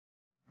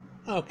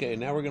Okay,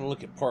 now we're going to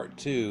look at part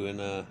two,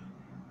 and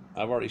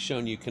I've already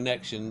shown you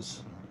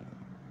connections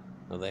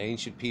of the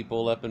ancient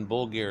people up in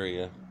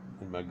Bulgaria,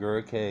 in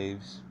Magura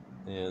caves,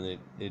 and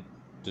it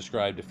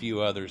described a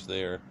few others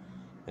there,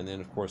 and then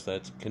of course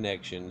that's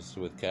connections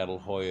with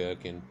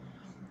Catalhoyuk, and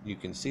you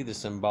can see the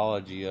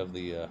symbology of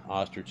the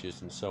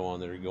ostriches and so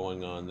on that are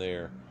going on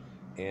there.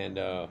 And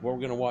what we're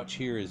going to watch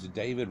here is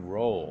David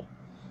Rohl.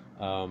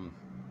 Um,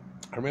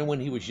 I remember when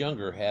he was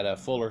younger, had a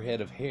fuller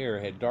head of hair,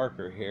 had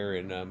darker hair,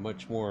 and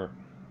much more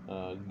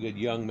good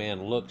young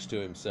man looks to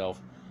himself.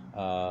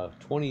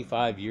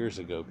 25 years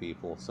ago,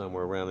 people,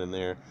 somewhere around in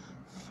there.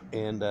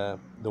 And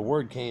the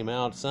word came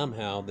out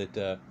somehow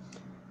that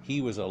he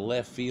was a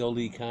left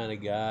fieldy kind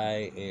of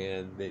guy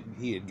and that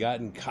he had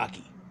gotten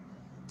cocky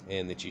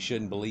and that you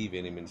shouldn't believe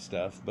in him and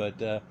stuff.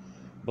 But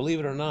believe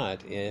it or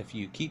not, if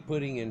you keep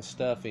putting in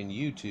stuff in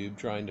YouTube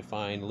trying to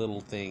find little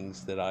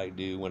things that I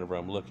do whenever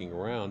I'm looking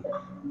around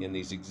in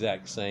these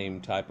exact same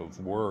type of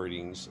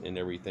wordings and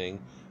everything,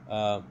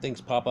 things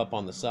pop up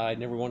on the side,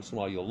 and every once in a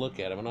while you'll look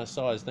at him. And I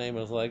saw his name, and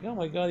I was like, oh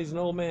my God, he's an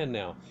old man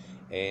now.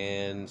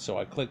 And so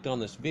I clicked on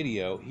this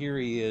video. Here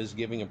he is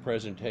giving a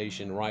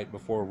presentation right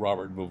before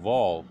Robert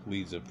Bauval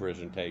leads a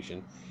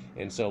presentation.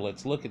 And so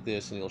let's look at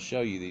this, and he'll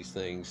show you these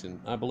things. And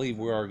I believe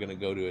we are going to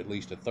go to at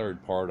least a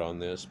third part on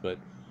this, but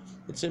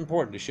it's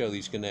important to show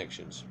these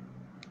connections.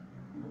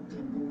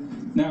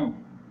 Now,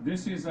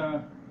 this is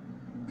a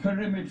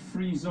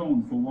pyramid-free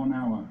zone for 1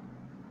 hour.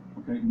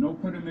 Okay, no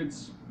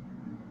pyramids,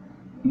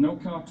 no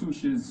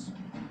cartouches,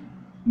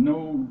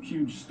 no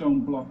huge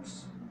stone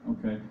blocks.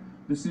 Okay,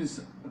 this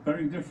is a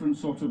very different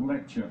sort of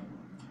lecture.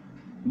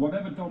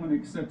 Whatever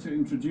Dominic said to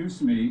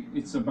introduce me,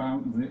 it's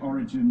about the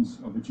origins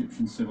of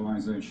Egyptian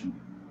civilization.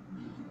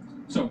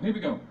 So here we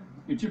go,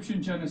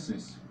 Egyptian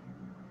Genesis.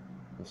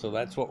 So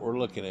that's what we're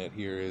looking at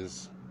here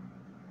is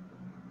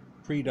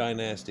Pre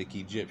Dynastic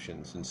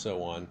Egyptians and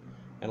so on,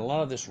 and a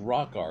lot of this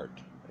rock art.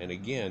 And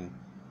again,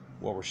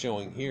 what we're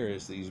showing here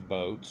is these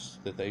boats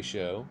that they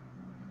show,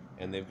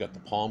 and they've got the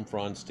palm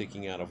frond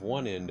sticking out of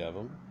one end of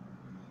them,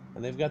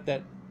 and they've got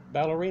that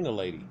ballerina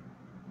lady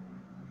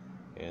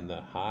and the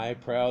high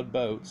proud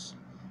boats,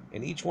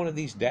 and each one of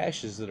these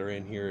dashes that are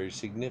in here is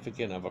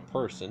significant of a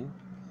person.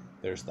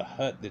 There's the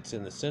hut that's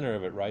in the center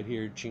of it right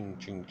here, ching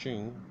ching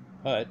ching,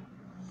 hut.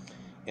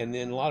 And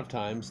then a lot of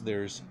times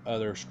there's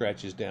other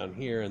scratches down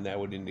here, and that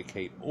would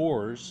indicate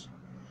oars,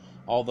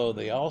 although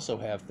they also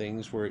have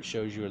things where it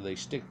shows you where they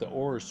stick the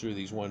oars through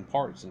these one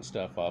parts and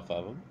stuff off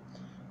of them,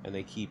 and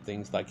they keep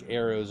things like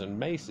arrows and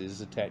maces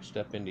attached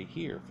up into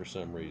here for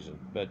some reason.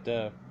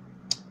 But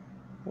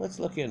let's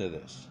look into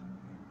this.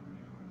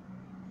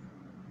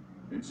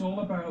 It's all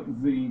about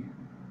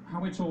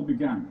how it all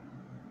began.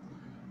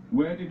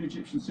 Where did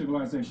Egyptian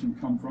civilization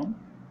come from?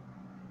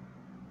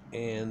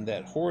 And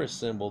that Horus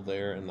symbol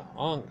there and the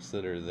ankhs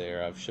that are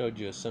there, I've showed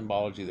you a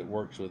symbology that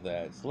works with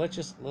that. So let's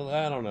just,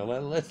 I don't know,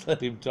 let's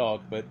let him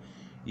talk. But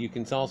you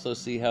can also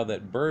see how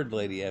that bird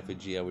lady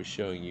effigy I was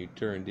showing you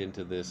turned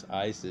into this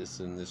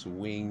Isis and this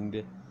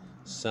winged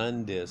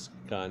sun disk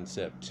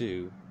concept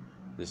too.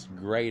 This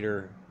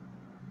greater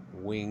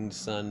winged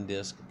sun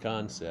disk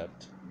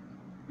concept.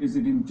 Is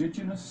it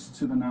indigenous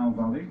to the Nile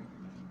Valley,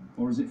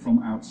 or is it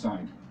from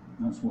outside?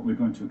 That's what we're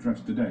going to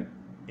address today.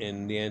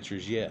 And the answer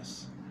is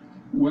yes.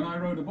 When I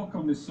wrote a book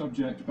on this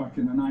subject back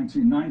in the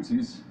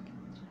 1990s,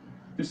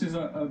 this is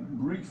a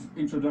brief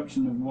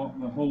introduction of what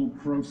the whole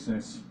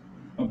process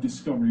of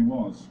discovery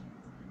was.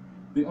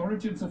 The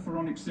origins of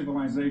pharaonic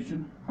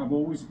civilization have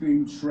always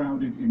been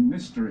shrouded in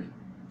mystery.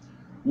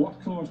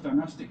 What caused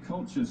dynastic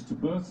cultures to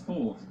birth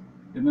forth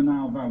in the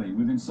Nile Valley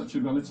within such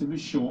a relatively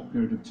short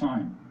period of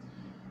time?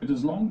 It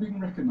has long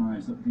been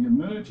recognized that the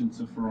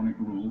emergence of pharaonic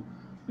rule,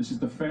 this is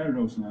the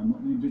pharaohs now,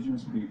 not the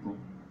indigenous people,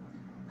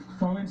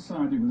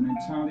 coincided with an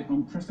entirely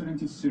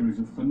unprecedented series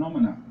of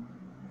phenomena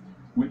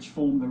which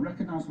form the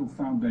recognizable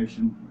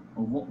foundation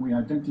of what we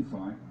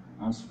identify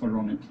as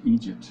pharaonic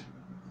Egypt.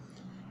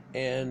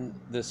 And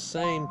the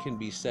same can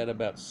be said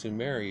about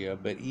Sumeria,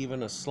 but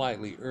even a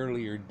slightly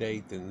earlier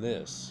date than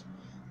this,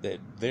 that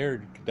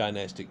their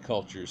dynastic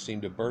cultures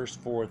seem to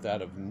burst forth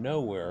out of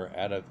nowhere,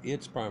 out of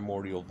its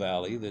primordial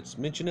valley that's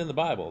mentioned in the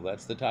Bible.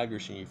 That's the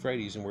Tigris and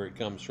Euphrates, and where it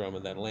comes from,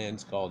 and that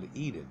land's called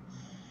Eden.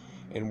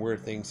 And where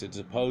things had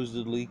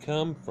supposedly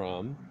come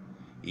from,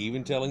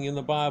 even telling you in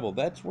the Bible,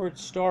 that's where it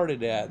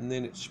started at, and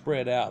then it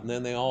spread out, and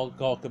then they all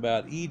talk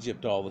about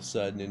Egypt all of a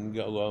sudden and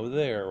go over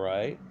there,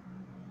 right?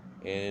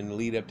 And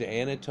lead up to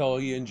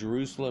Anatolia and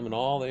Jerusalem and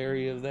all the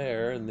area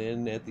there, and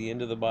then at the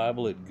end of the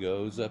Bible it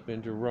goes up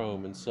into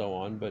Rome and so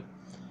on. But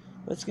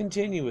let's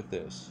continue with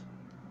this.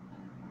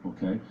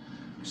 Okay,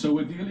 so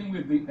we're dealing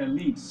with the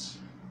elites.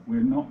 We're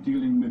not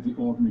dealing with the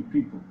ordinary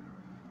people.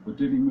 We're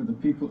dealing with the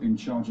people in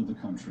charge of the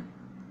country.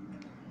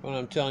 Well,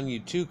 I'm telling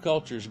you, two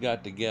cultures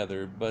got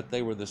together, but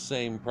they were the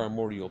same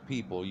primordial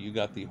people. You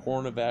got the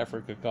Horn of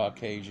Africa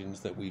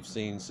Caucasians that we've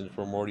seen since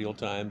primordial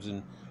times,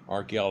 and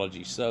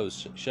archaeology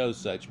shows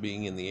such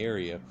being in the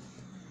area.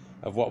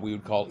 of what we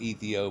would call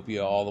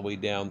Ethiopia all the way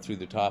down through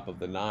the top of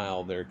the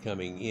Nile. They're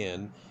coming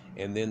in,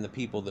 and then the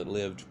people that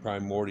lived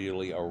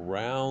primordially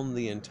around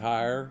the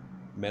entire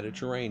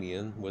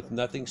Mediterranean with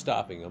nothing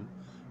stopping them.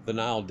 The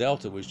Nile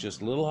Delta was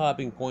just little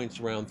hopping points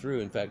around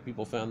through. In fact,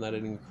 people found that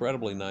an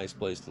incredibly nice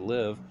place to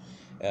live,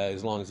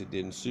 as long as it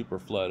didn't super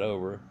flood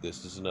over.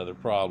 This is another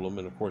problem,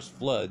 and of course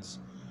floods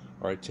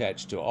are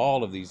attached to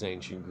all of these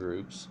ancient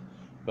groups,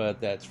 but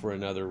that's for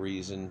another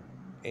reason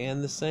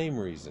and the same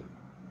reason.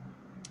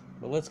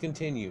 But let's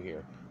continue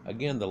here.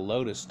 Again, the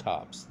lotus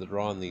tops that are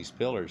on these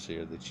pillars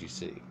here that you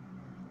see,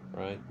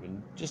 right?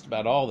 In just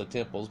about all the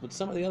temples, but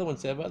some of the other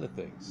ones have other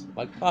things,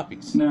 like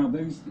poppies. Now,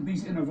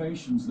 these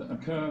innovations that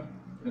occur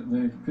at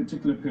the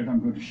particular period I'm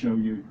going to show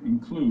you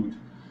include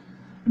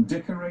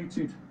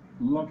decorated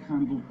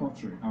lug-handled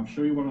pottery. I'll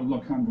show you what a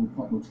lug-handled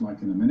pot looks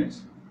like in a minute.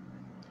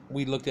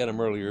 We looked at them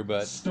earlier,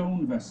 but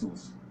Stone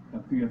vessels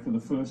appear for the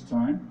first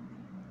time.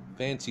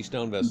 fancy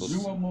stone vessels.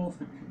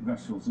 Zoomorphic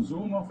vessels. A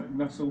zoomorphic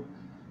vessel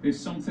is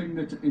something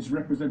that is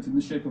represented in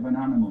the shape of an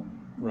animal.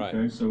 Right.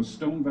 Okay, so a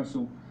stone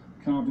vessel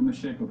carved in the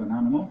shape of an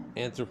animal.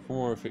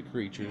 Anthropomorphic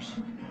creatures.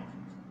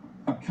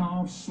 A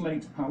carved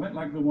slate palette,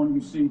 like the one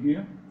you see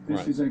here. This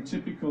Right. is a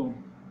typical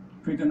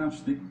Pre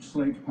Dynastic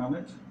slate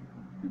palette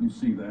that you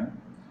see there.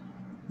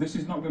 This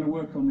is not going to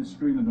work on this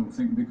screen, I don't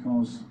think,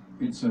 because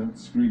it's a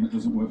screen that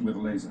doesn't work with a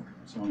laser.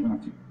 So I'm going to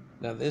have to...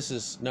 Now this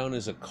is known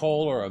as a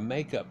kohl, or a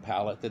makeup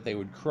palette, that they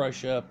would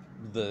crush up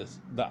the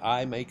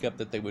eye makeup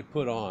that they would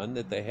put on,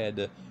 that they had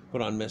to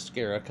put on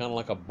mascara, kind of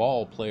like a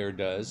ball player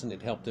does, and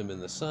it helped them in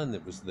the sun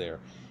that was there,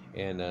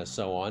 and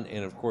so on.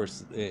 And of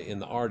course, in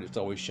the art, it's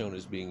always shown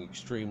as being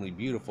extremely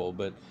beautiful,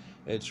 but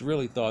it's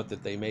really thought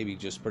that they maybe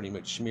just pretty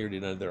much smeared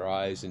it under their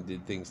eyes and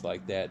did things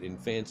like that. In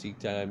fancy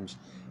times,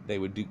 they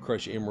would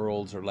crush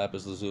emeralds or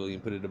lapis lazuli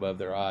and put it above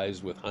their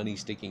eyes with honey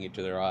sticking it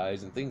to their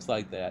eyes and things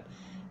like that.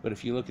 But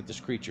if you look at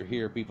this creature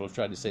here, people have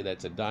tried to say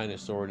that's a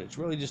dinosaur, and it's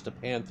really just a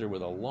panther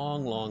with a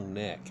long, long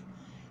neck.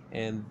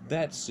 And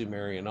that's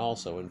Sumerian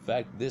also. In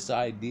fact, this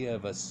idea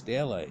of a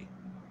stele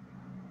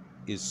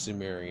is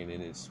Sumerian in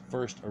its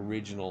first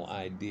original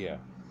idea.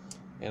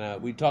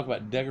 And we talk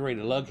about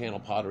decorated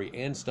lug-handled pottery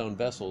and stone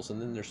vessels, and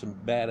then there's some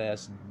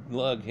badass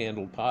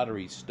lug-handled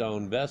pottery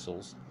stone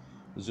vessels,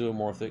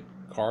 zoomorphic,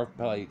 carved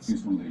plates,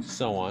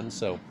 so on.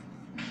 So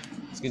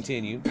let's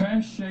continue.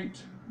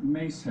 Pear-shaped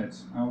mace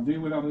heads. I'll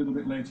deal with that a little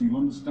bit later. You'll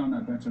understand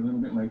that better a little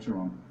bit later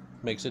on.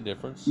 Makes a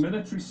difference.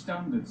 Military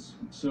standards.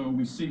 So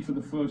we see for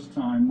the first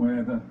time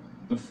where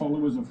the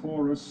followers of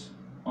Horus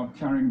are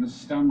carrying the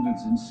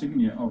standards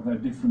insignia of their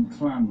different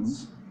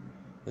clans.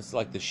 It's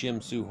like the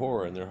Shimsu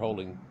Hora, and they're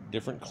holding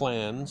different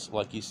clans,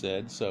 like you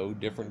said, so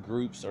different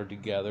groups are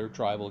together,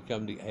 tribal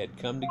had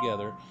come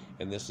together,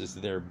 and this is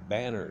their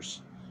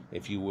banners,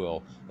 if you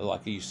will,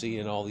 like you see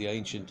in all the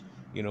ancient,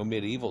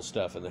 medieval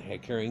stuff, and they're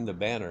carrying the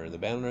banner of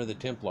the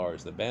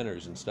Templars, the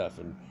banners and stuff,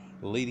 and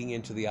leading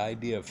into the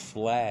idea of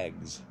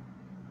flags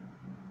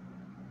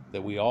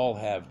that we all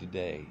have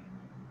today.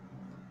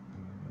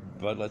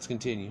 But let's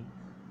continue.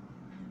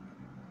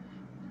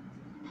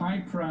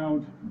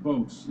 High-prowed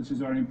boats. This is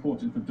very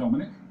important for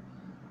Dominic.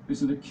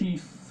 This is a key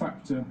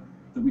factor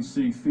that we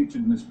see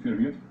featured in this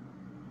period.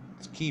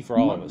 It's key for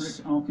all of us.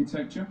 Mud brick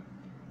architecture.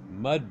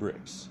 Mud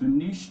bricks. The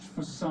niched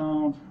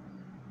facade,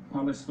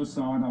 palace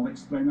facade. I'll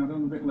explain that a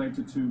little bit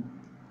later too.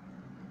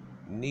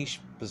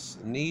 Niched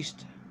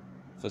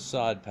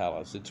facade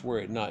palace. It's where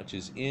it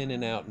notches in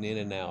and out and in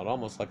and out,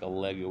 almost like a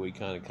Lego-y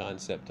kind of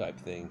concept type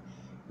thing.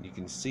 You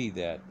can see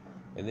that.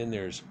 And then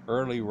there's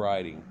early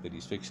writing that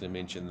he's fixing to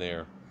mention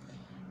there.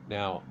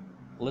 Now,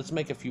 let's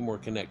make a few more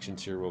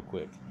connections here real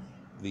quick.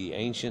 The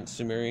ancient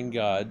Sumerian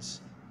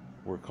gods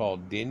were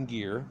called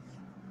Dingir,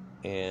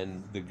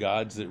 and the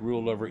gods that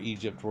ruled over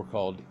Egypt were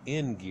called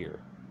Ingir.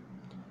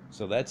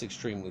 So that's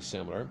extremely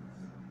similar.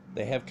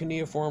 They have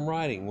cuneiform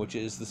writing, which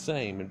is the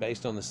same and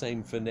based on the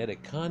same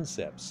phonetic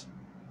concepts.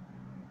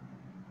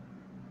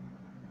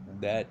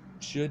 That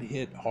should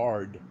hit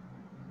hard.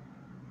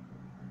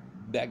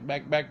 Back,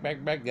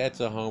 that's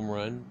a home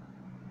run.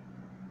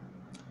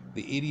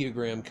 The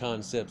ideogram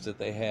concepts that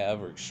they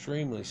have are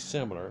extremely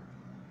similar,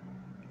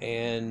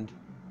 and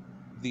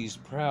these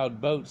proud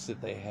boats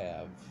that they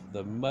have,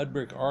 the mud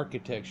brick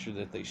architecture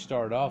that they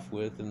start off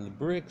with, and the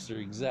bricks are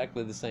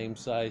exactly the same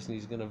size, and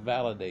he's going to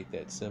validate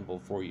that symbol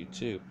for you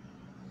too.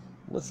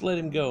 Let's let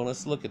him go and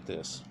let's look at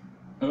this.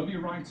 Early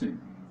writing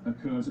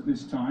occurs at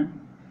this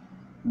time,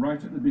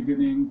 right at the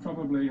beginning,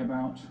 probably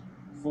about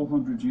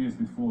 400 years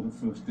before the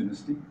first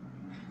dynasty,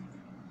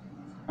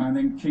 and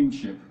then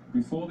kingship.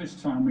 Before this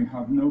time, we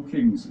have no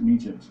kings in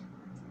Egypt.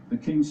 The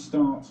kings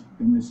start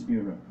in this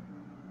era.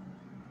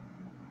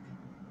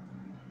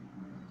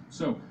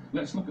 So,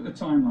 let's look at the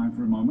timeline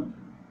for a moment.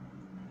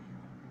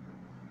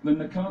 The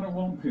Nakada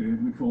I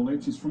period, we call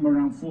it, is from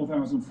around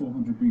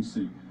 4400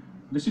 BC.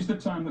 This is the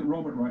time that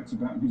Robert writes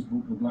about in his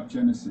book, The Black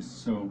Genesis.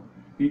 So,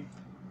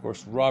 of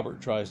course,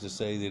 Robert tries to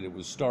say that it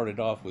was started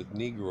off with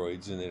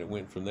Negroids and that it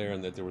went from there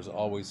and that there was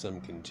always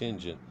some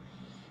contingent.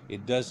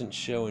 It doesn't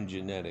show in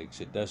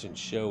genetics. It doesn't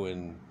show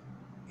in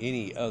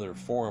any other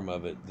form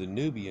of it. The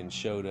Nubians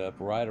showed up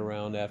right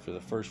around after the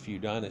first few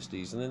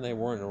dynasties, and then they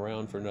weren't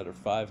around for another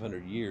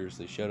 500 years.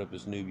 They showed up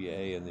as Nubia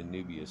A and then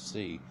Nubia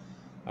C.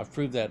 I've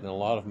proved that in a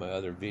lot of my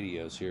other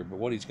videos here, but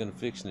what he's going to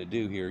fix to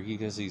do here,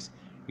 because he's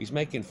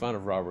making fun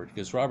of Robert,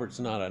 because Robert's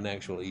not an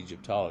actual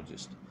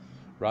Egyptologist.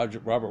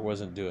 Robert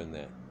wasn't doing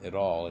that at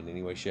all in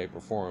any way, shape,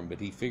 or form, but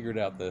he figured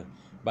out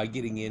by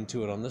getting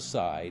into it on the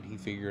side, he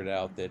figured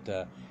out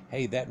that,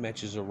 hey, that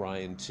matches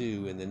Orion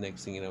too, and the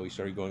next thing you know, he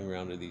started going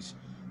around to these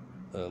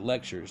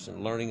lectures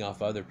and learning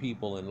off other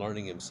people and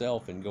learning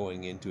himself and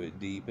going into it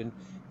deep, and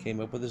came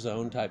up with his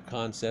own type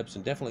concepts,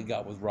 and definitely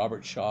got with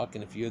Robert Schoch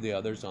and a few of the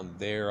others on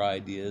their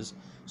ideas.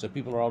 So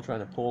people are all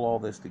trying to pull all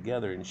this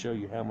together and show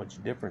you how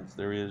much difference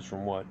there is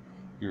from what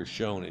you're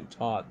shown and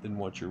taught than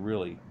what you're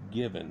really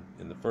given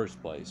in the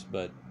first place.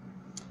 But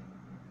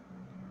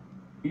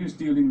he is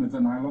dealing with the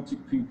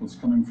Nilotic peoples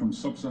coming from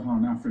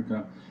sub-Saharan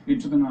Africa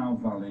into the Nile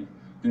Valley,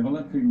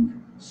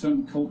 developing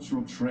certain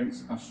cultural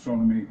traits,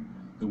 astronomy,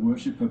 the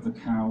worship of the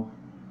cow,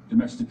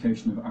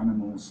 domestication of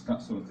animals,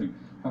 that sort of thing.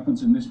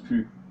 Happens in this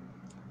period.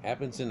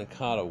 Happens in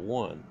Akkad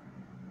 1,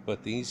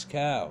 but these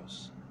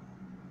cows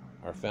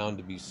are found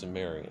to be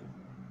Sumerian.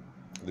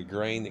 The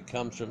grain that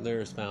comes from there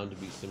is found to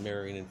be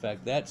Sumerian. In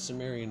fact, that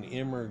Sumerian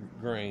emmer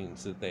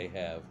grains that they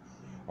have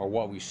are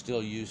what we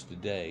still use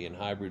today in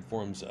hybrid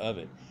forms of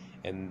it.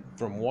 And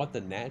from what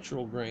the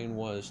natural grain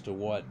was to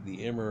what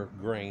the emmer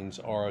grains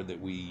are that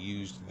we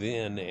used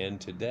then and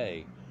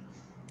today,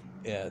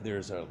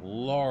 there's a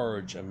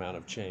large amount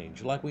of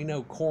change. Like we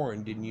know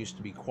corn didn't used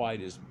to be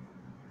quite as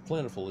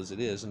plentiful as it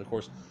is, and of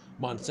course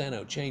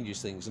Monsanto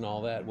changes things and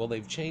all that. Well,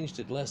 they've changed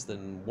it less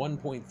than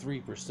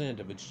 1.3%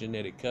 of its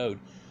genetic code,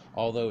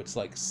 although it's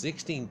like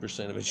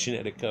 16% of its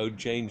genetic code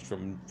changed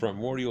from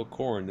primordial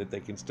corn that they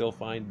can still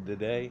find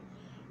today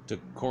to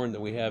corn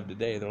that we have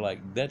today. They're like,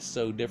 that's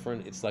so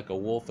different, it's like a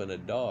wolf and a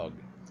dog.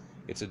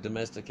 It's a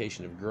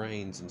domestication of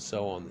grains and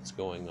so on that's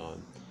going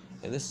on.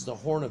 And this is a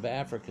Horn of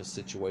Africa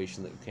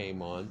situation that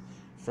came on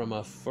from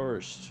a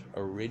first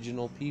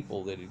original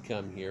people that had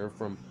come here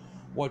from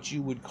what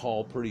you would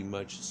call pretty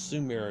much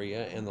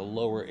Sumeria and the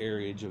lower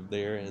areas of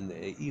there, and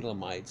the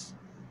Elamites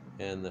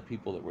and the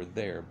people that were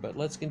there. But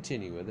let's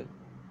continue with it.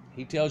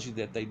 He tells you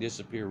that they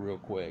disappear real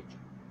quick.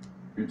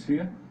 It's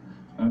here.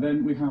 And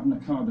then we have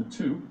Nakada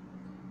 2,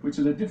 which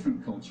is a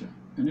different culture.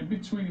 And in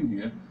between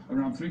here,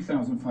 around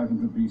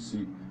 3500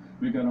 BC,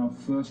 we got our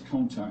first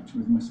contact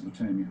with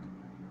Mesopotamia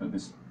at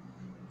this.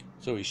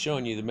 So he's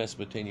showing you the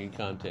Mesopotamian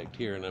contact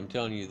here, and I'm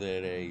telling you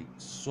that a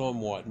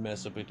somewhat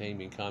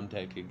Mesopotamian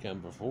contact had come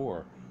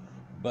before,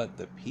 but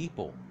the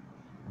people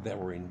that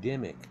were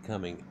endemic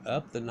coming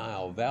up the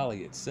Nile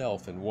Valley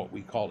itself in what we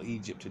call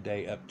Egypt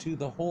today up to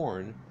the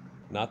Horn,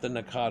 not the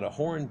Nakada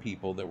Horn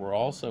people that were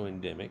also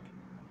endemic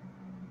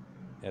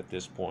at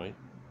this point,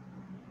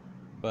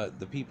 but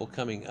the people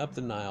coming up the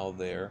Nile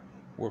there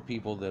were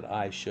people that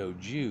I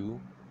showed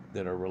you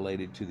that are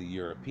related to the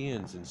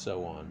Europeans and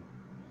so on.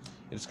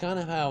 It's kind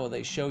of how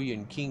they show you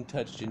in King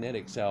Tut's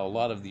genetics how a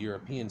lot of the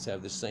Europeans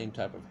have the same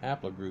type of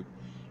haplogroup,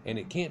 and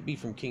it can't be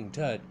from King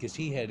Tut because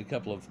he had a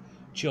couple of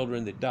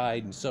children that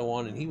died and so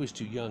on, and he was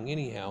too young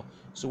anyhow.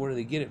 So where do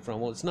they get it from?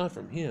 Well, it's not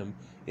from him,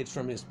 it's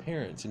from his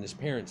parents and his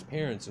parents'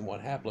 parents, and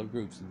what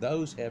haplogroups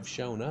those have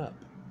shown up,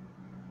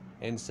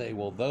 and say,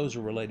 well, those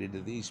are related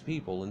to these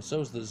people. And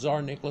so is the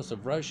Tsar Nicholas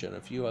of Russia and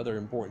a few other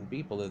important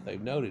people that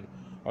they've noted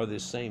are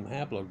this same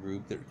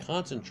haplogroup that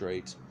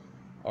concentrates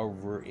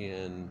over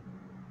in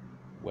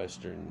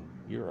Western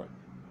Europe.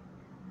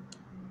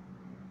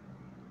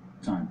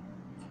 Time.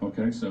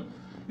 Okay, so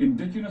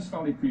indigenous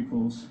valley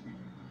peoples,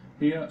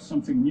 here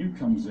something new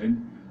comes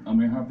in, and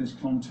we have this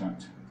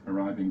contact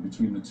arriving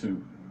between the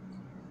two.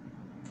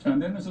 And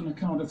then there's a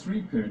Nakada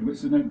 3 period, which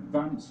is an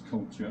advanced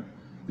culture.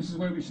 This is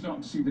where we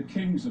start to see the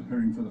kings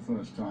appearing for the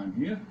first time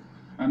here.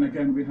 And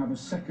again, we have a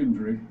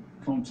secondary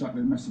contact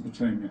with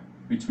Mesopotamia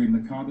between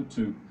Nakada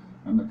 2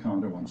 and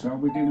Nakada 1. So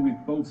we're dealing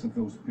with both of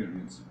those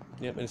periods.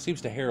 Yep, and it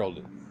seems to herald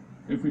it.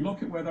 If we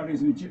look at where that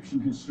is in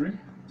Egyptian history,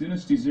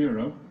 Dynasty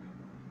 0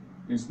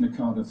 is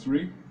Nakada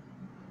 3,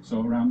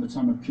 so around the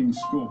time of King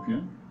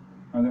Scorpion,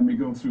 and then we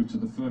go through to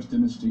the first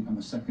dynasty and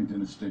the second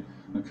dynasty,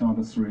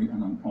 Nakada 3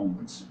 and then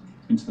onwards,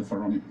 into the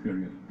Pharaonic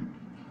period.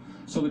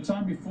 So the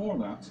time before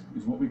that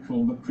is what we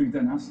call the Pre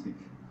Dynastic.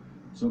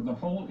 So the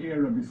whole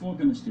era before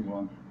Dynasty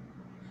 1,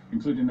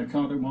 including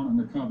Nakada 1 and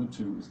Nakada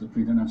 2, is the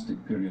Pre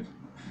Dynastic period.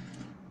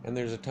 And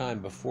there's a time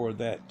before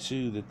that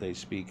too that they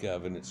speak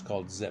of, and it's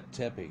called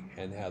Zep-Tepi,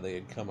 and how they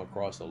had come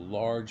across a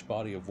large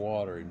body of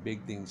water and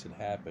big things had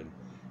happened.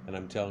 And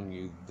I'm telling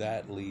you,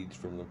 that leads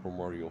from the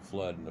primordial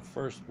flood in the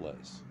first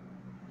place.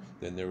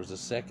 Then there was a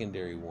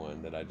secondary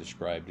one that I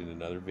described in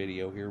another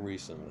video here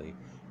recently,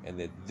 and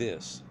that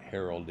this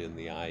heralded in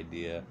the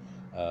idea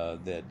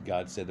that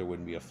God said there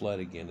wouldn't be a flood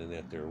again, and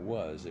that there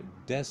was. It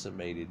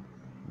decimated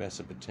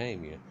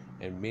Mesopotamia,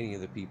 and many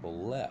of the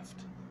people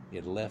left.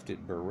 It left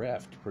it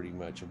bereft pretty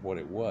much of what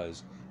it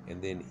was,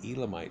 and then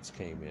Elamites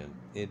came in.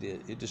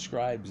 It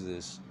describes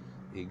this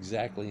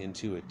exactly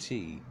into a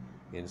T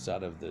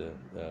inside of the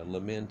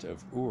Lament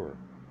of Ur,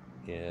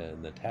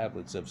 in the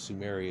tablets of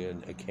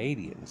Sumerian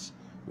Akkadians,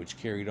 which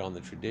carried on the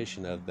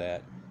tradition of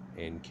that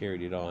and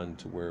carried it on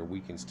to where we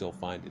can still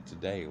find it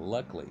today,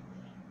 luckily.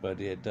 But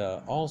it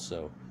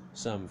also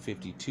some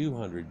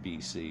 5200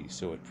 BC,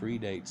 so it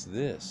predates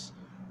this,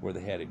 where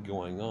they had it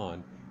going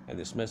on. And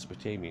this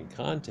Mesopotamian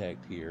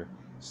contact here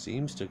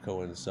seems to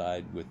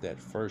coincide with that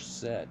first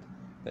set,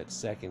 that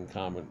second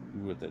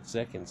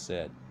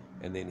set,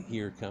 and then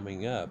here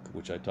coming up,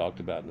 which I talked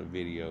about in the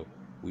video,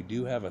 we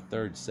do have a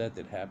third set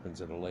that happens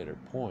at a later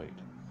point.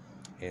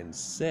 And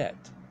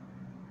Set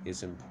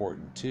is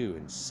important too,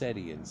 and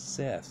Seti and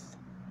Seth,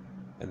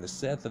 and the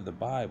Seth of the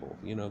Bible,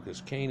 you know,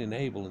 because Cain and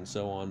Abel and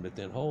so on. But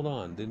then hold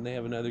on, didn't they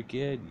have another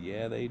kid?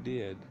 Yeah, they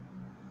did.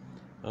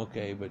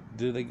 Okay, but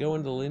do they go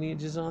into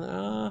lineages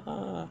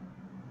on?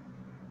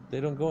 They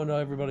don't go into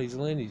everybody's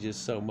lineages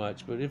so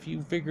much, but if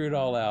you figure it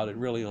all out, it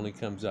really only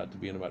comes out to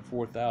be in about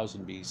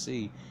 4000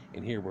 BC,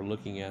 and here we're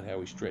looking at how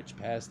we stretch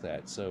past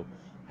that. So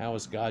how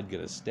is God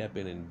going to step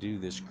in and do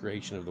this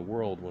creation of the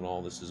world when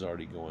all this is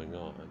already going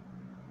on?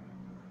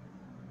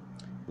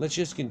 Let's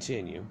just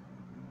continue.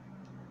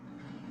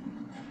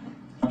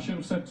 I should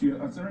have said to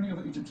you, is there any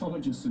other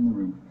Egyptologists in the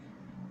room?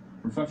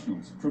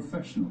 Professional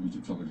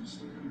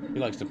Egyptologists. He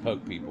likes to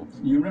poke people.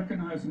 You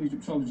recognize an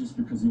Egyptologist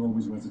because he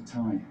always wears a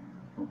tie,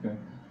 okay?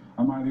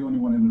 Am I the only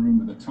one in the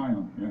room with a tie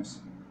on? Yes.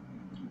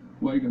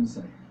 What are you going to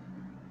say?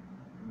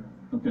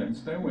 Okay,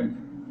 stay awake.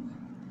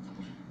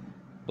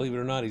 Believe it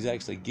or not, he's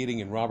actually getting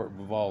in Robert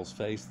Bauval's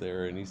face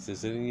there, and he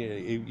says, any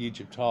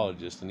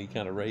Egyptologist, and he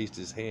kind of raised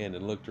his hand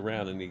and looked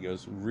around, and he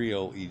goes,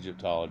 real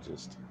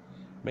Egyptologist.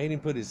 Made him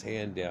put his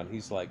hand down.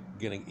 He's like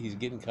he's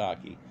getting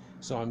cocky.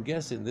 So I'm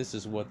guessing this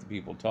is what the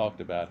people talked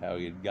about, how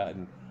he had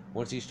gotten,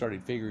 once he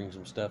started figuring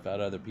some stuff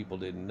out other people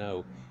didn't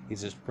know,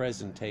 is his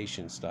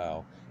presentation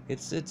style.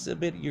 It's a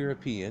bit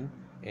European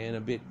and a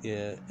bit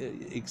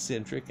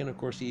eccentric, and of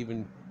course he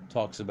even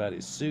talks about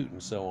his suit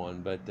and so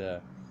on.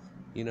 But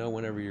you know,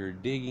 whenever you're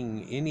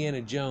digging,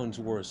 Indiana Jones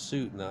wore a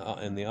suit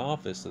in the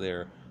office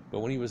there, but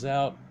when he was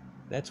out,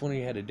 that's when he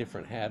had a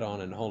different hat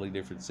on and a wholly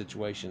different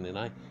situation. And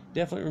I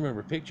definitely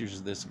remember pictures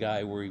of this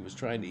guy where he was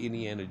trying to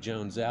Indiana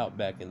Jones out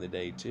back in the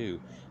day too.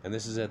 And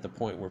this is at the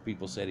point where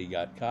people said he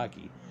got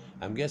cocky.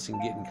 I'm guessing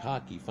getting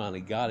cocky finally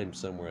got him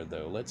somewhere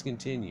though. Let's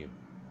continue.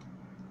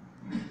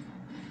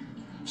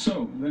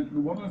 So,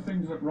 one of the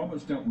things that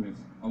Robert's dealt with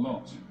a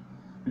lot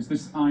is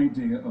this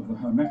idea of the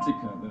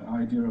Hermetica, the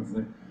idea of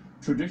the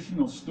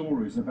traditional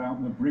stories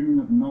about the bringing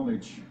of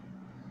knowledge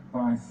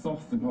by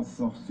Thoth, the god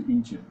Thoth, to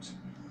Egypt.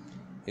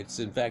 It's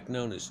in fact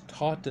known as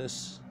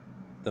Tautus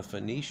the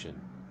Phoenician.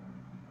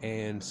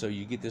 And so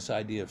you get this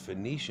idea of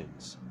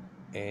Phoenicians.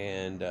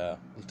 And I'll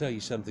tell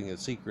you something, a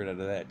secret out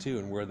of that too,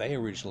 and where they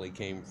originally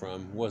came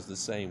from was the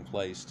same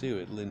place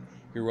too.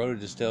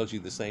 Herodotus tells you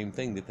the same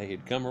thing, that they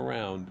had come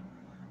around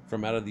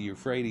from out of the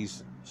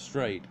Euphrates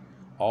Strait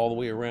all the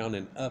way around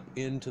and up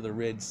into the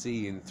Red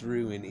Sea and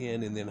through and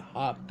in, and then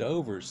hopped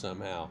over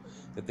somehow.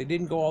 That they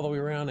didn't go all the way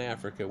around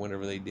Africa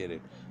whenever they did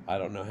it. I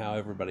don't know how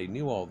everybody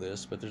knew all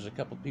this, but there's a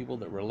couple people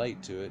that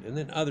relate to it, and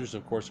then others,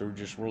 of course, are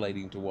just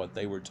relating to what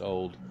they were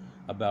told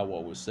about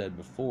what was said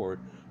before.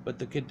 But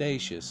the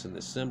caduceus and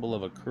the symbol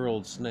of a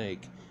curled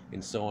snake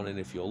and so on, and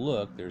if you'll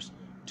look, there's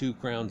two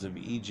crowns of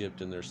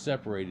Egypt, and they're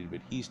separated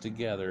but pieced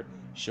together,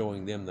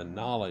 showing them the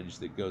knowledge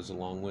that goes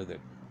along with it.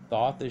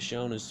 Thoth is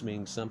shown as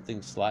being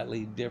something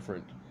slightly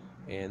different,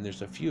 and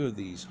there's a few of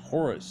these.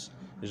 Horus,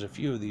 there's a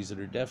few of these that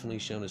are definitely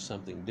shown as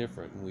something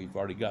different, and we've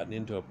already gotten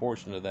into a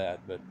portion of that,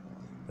 but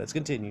let's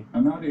continue.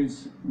 And that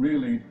is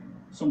really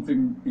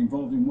something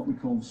involved in what we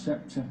call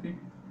Septepi,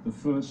 the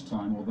first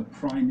time, or the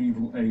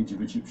primeval age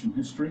of Egyptian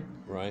history.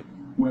 Right.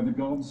 Where the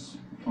gods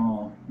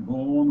are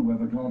born, where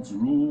the gods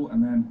rule,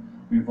 and then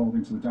we evolve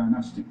into the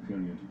dynastic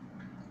period.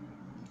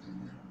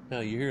 Now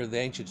you hear the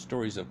ancient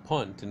stories of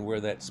Punt and where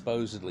that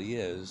supposedly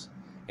is,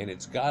 and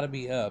it's got to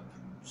be up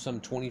some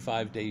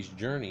 25 days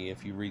journey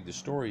if you read the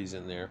stories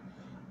in there,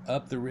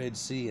 up the Red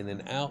Sea and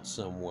then out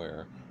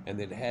somewhere, and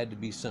that had to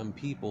be some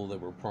people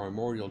that were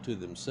primordial to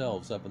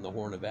themselves up in the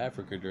Horn of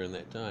Africa during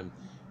that time.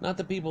 Not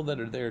the people that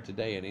are there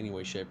today in any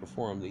way, shape, or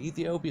form. The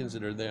Ethiopians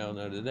that are there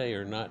today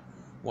are not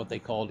what they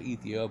called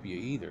Ethiopia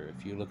either.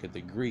 If you look at the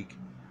Greek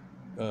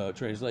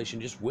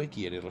translation, just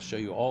wiki it, it'll show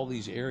you all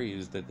these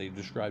areas that they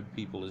describe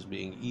people as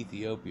being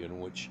Ethiopian,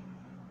 which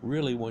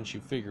really, once you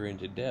figure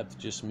into depth,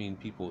 just mean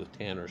people with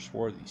tan or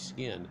swarthy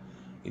skin.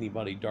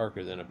 Anybody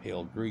darker than a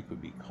pale Greek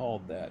would be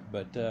called that.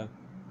 But now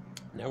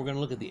we're going to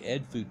look at the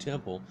Edfu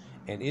temple,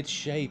 and its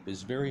shape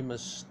is very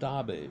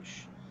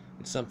mastaba-ish.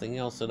 It's something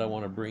else that I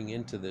want to bring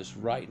into this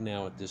right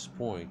now at this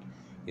point,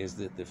 is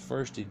that the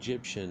first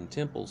Egyptian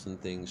temples and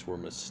things were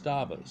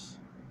mastabas.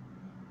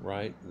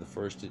 Right? The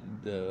first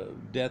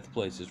death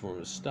places were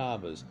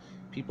mastabas.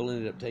 People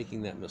ended up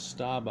taking that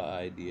mastaba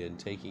idea and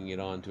taking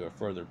it on to a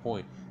further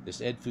point. This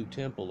Edfu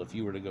temple, if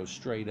you were to go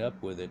straight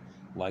up with it,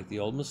 like the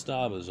old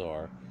mastabas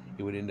are,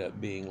 it would end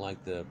up being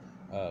like the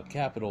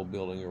Capitol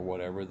building or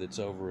whatever that's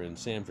over in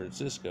San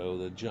Francisco,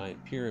 the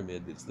giant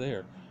pyramid that's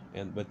there.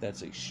 But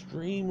that's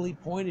extremely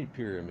pointed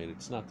pyramid.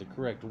 It's not the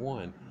correct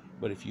one.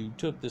 But if you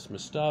took this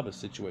mastaba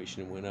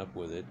situation and went up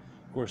with it,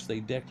 of course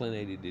they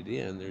declinated it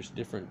in. There's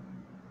different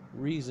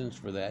reasons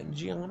for that, and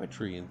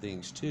geometry and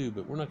things too,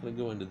 but we're not going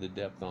to go into the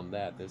depth on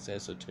that. That's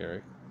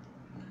esoteric.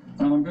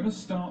 And I'm going to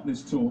start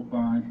this talk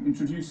by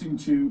introducing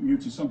you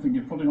to something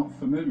you're probably not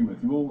familiar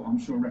with. You all, I'm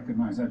sure,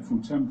 recognize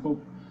Edfu Temple,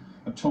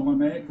 a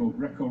Ptolemaic or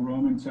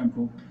Greco-Roman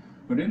temple,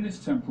 but in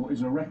this temple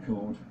is a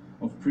record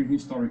of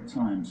prehistoric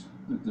times,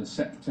 the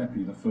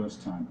Septepi, the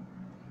first time.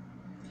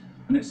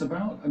 And it's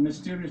about a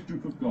mysterious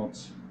group of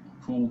gods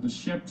called the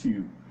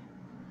Shebtiu.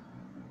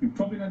 You've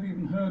probably never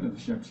even heard of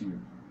the Shebtiu.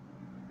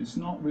 It's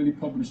not really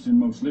published in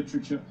most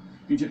literature.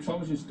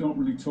 Egyptologists don't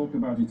really talk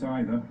about it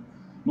either.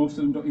 Most of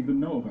them don't even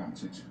know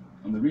about it.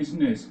 And the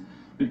reason is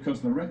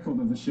because the record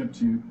of the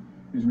Shebtiu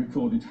is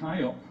recorded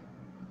high up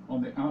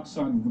on the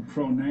outside of the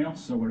pronaos.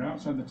 So we're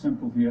outside the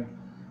temple here,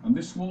 and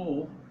this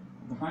wall,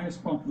 the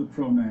highest part of the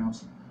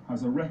pronaos,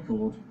 has a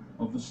record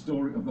of the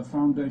story of the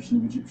foundation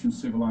of Egyptian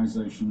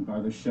civilization by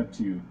the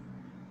Shebtiu.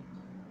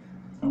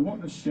 And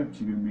what does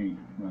Shebtiu mean?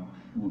 Well,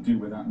 we'll deal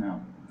with that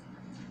now.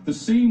 The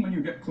scene when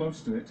you get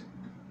close to it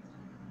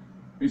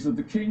is that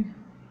the king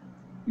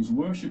is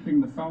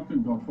worshipping the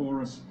falcon god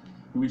Horus,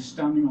 who is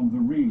standing on the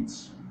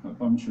reeds, a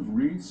bunch of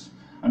reeds,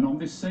 and on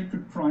this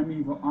sacred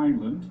primeval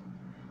island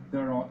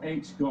there are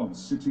 8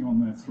 gods sitting on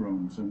their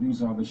thrones, and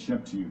these are the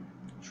Shebtiu.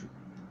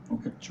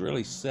 Okay. It's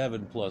really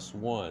 7 plus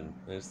 1.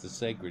 It's the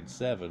sacred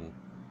 7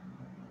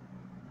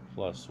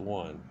 plus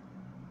 1.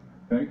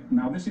 Okay.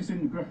 Now this is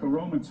in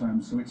Greco-Roman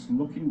times, so it's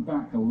looking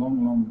back a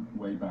long, long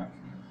way back.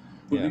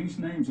 But yeah. These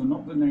names are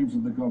not the names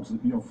of the gods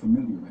that you're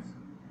familiar with.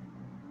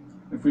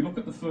 If we look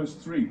at the first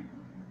 3,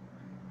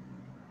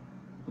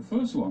 the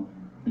first one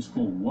is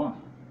called Wa.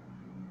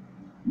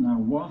 Now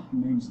Wa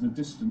means the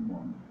distant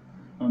one,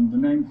 and the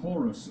name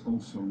Horus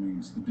also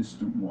means the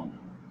distant one.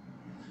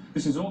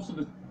 This is also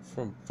the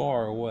from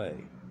far away,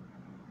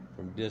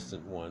 from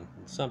distant one,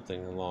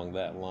 something along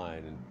that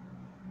line. And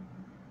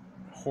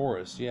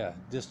Horus, yeah,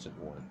 distant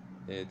one.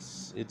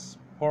 It's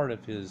part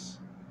of his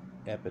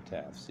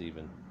epitaphs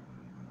even.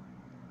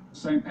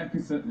 Same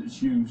epithet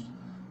that's used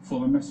for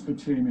the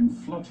Mesopotamian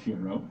flood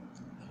hero.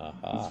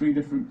 The 3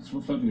 different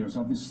flood heroes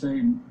have the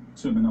same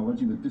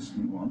terminology, the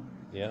distant one.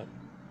 Yeah.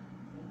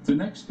 The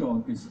next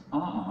god is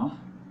Aa,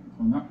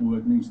 and that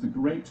word means the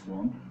great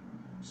one.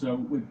 So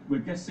we're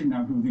guessing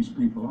now who these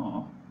people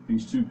are.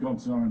 These 2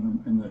 gods are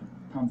in the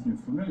pantheon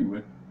familiar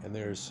with. And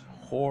there's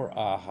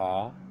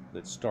Hor-Aha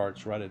that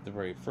starts right at the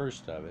very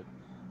first of it.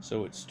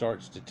 So it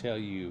starts to tell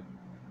you,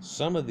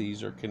 some of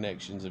these are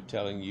connections of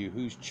telling you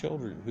whose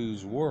children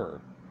whose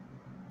were.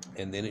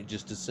 And then it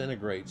just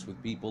disintegrates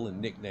with people and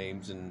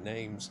nicknames and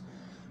names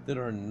that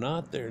are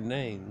not their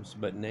names,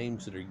 but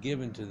names that are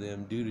given to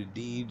them due to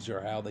deeds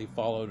or how they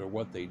followed or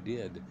what they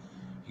did.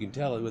 You can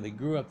tell when they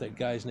grew up that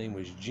guy's name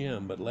was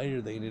Jim, but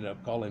later they ended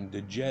up calling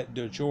him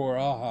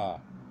Dechor-Aha.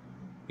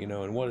 You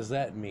know, and what does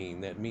that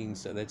mean? That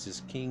means that's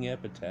his king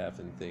epitaph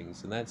and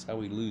things, and that's how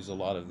we lose a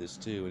lot of this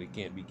too, and it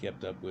can't be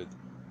kept up with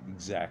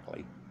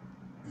exactly.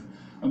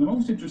 And the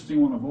most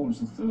interesting one of all is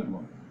the third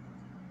one,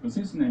 because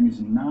his name is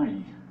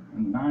Nai,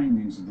 and Nai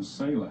means the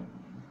sailor.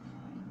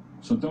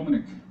 So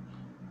Dominic,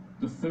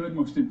 the third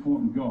most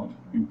important god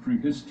in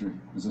prehistory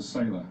is a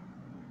sailor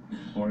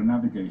or a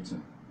navigator.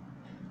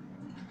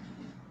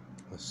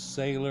 A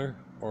sailor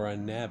or a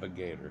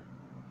navigator.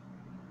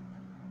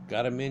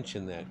 Got to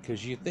mention that,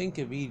 because you think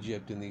of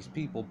Egypt and these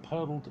people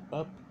puddled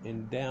up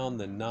and down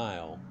the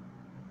Nile,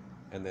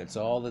 and that's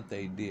all that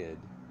they did,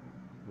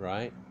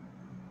 right?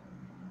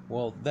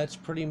 Well, that's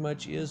pretty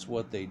much is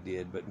what they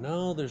did. But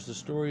no, there's the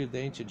story of the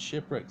ancient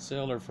shipwrecked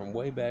sailor from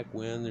way back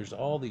when. There's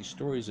all these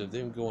stories of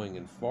them going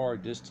in far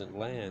distant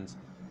lands.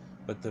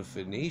 But the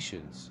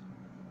Phoenicians,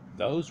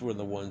 those were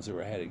the ones that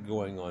had it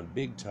going on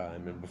big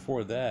time. And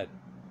before that,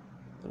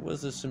 there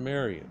was the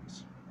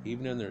Sumerians.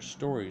 Even in their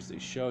stories, they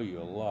show you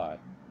a lot.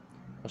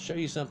 I'll show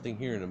you something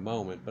here in a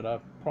moment, but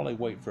I'll probably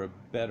wait for a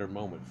better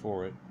moment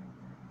for it.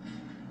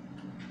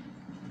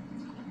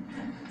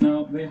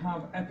 Now, they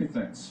have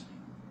epithets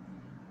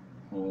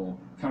or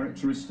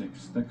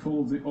characteristics. They're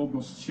called the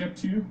August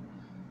Shebtiu,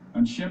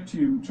 and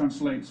Shebtiu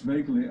translates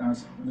vaguely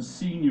as the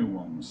senior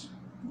ones,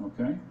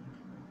 okay?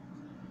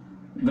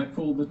 They're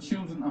called the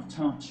children of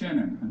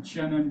Tar-Chenen, and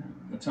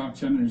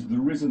Tar-Chenen is the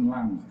risen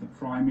land, the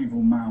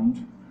primeval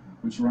mound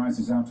which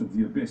rises out of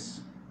the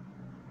abyss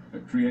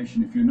at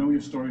creation. If you know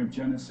your story of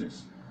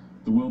Genesis,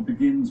 the world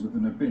begins with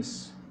an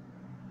abyss,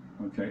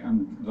 okay,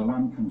 and the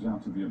land comes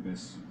out of the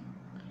abyss.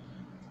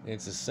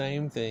 It's the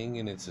same thing,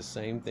 and it's the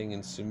same thing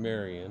in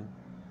Sumerian,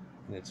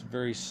 and it's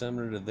very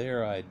similar to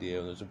their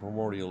idea. There's a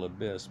primordial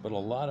abyss, but a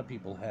lot of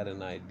people had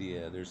an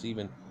idea. There's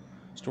even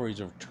stories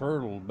of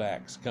turtle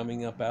backs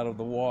coming up out of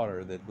the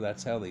water,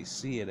 that's how they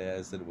see it,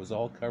 as that it was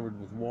all covered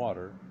with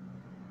water,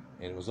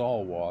 and it was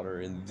all water,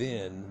 and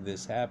then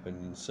this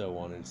happened, and so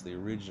on. It's the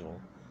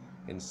original.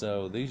 And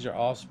so these are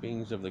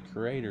offsprings of the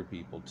creator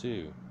people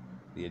too,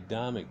 the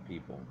Adamic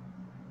people.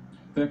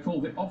 They're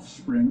called the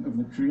offspring of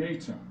the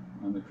creator,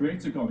 and the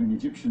creator god in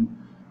Egyptian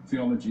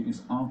theology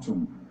is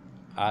Atum.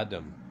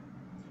 Adam.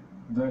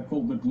 They're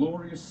called the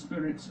glorious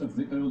spirits of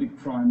the early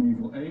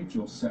primeval age,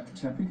 or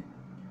Septepi.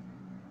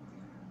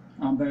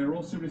 And they are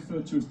also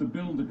referred to as the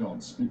builder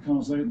gods,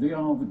 because they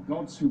are the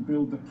gods who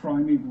build the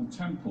primeval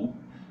temple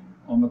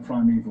on the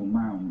primeval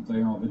mound.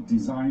 They are the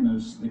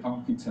designers, the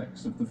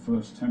architects of the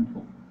first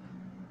temple.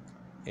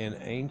 And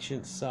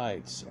ancient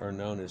sites are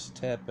known as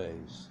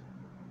tepes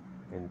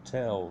and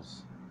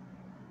tells.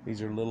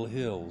 These are little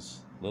hills,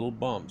 little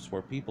bumps,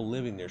 where people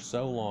living there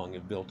so long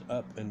have built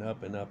up and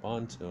up and up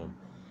onto them.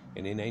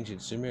 And in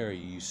ancient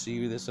Sumeria, you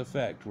see this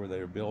effect where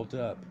they're built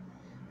up,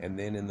 and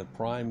then in the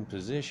prime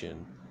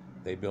position,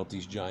 they built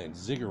these giant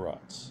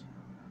ziggurats,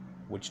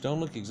 which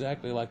don't look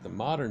exactly like the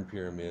modern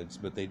pyramids,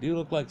 but they do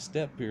look like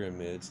step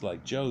pyramids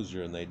like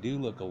Djoser, and they do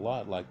look a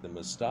lot like the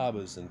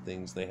mastabas and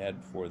things they had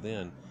before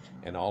then.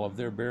 And all of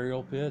their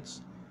burial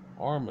pits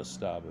are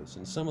mastabas,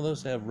 and some of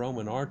those have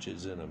Roman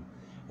arches in them,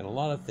 and a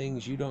lot of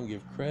things you don't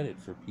give credit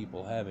for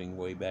people having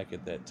way back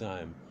at that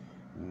time.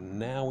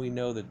 Now we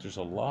know that there's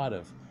a lot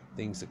of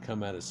things that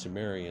come out of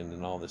Sumerian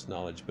and all this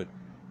knowledge, but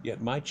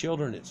yet my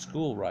children at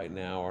school right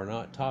now are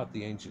not taught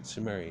the ancient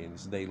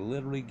Sumerians. They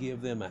literally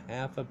give them a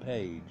half a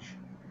page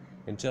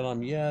and tell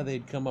them, yeah,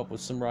 they'd come up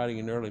with some writing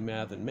in early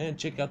math, and man,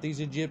 check out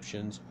these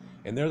Egyptians,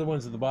 and they're the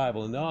ones of the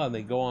Bible, and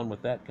they go on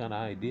with that kind of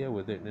idea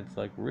with it, and it's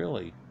like,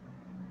 really?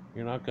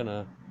 You're not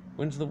gonna,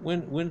 when's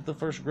the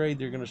first grade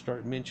they're gonna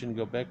start mentioning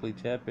Göbekli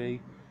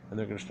Tepe, and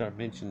they're gonna start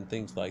mentioning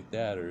things like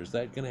that, or is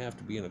that gonna have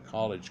to be in a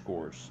college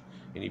course?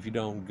 And if you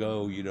don't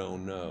go, you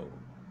don't know.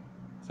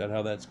 Is that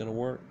how that's gonna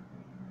work?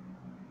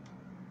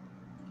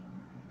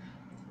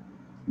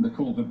 They're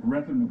called the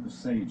Brethren of the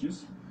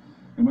Sages.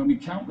 And when we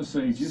count the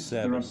sages,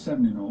 there are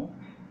 7 in all,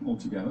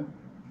 altogether.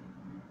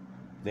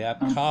 The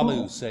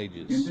Apkallu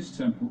sages. In this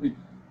temple,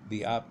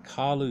 the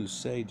Apkallu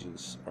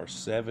sages are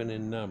 7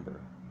 in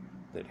number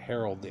that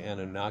herald the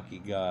Anunnaki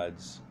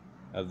gods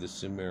of the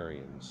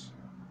Sumerians.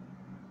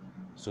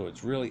 So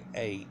it's really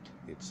 8.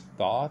 It's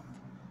Thoth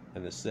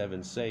and the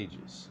 7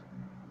 sages.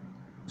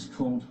 It's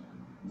called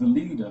the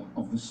leader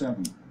of the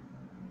 7.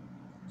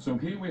 So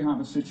here we have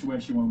a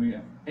situation where we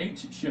have 8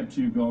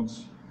 Shebtu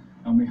gods,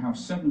 and we have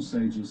 7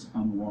 sages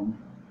and 1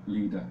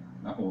 leader.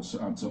 That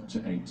also adds up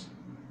to 8.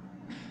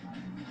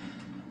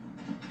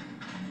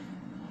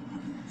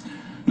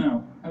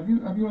 Now, have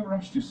you ever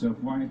asked yourself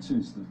why it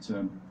is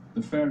that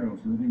the pharaohs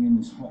living in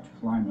this hot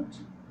climate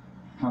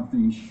have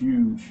these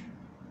huge,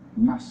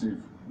 massive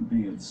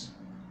beards?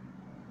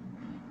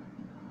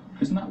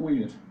 Isn't that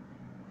weird?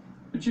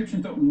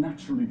 Egyptians don't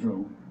naturally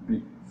grow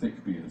big,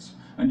 thick beards,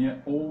 and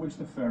yet always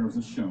the pharaohs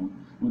are shown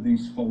with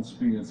these false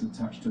beards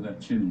attached to their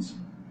chins.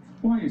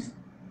 Why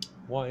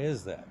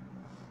is that?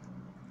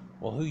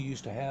 Well, who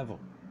used to have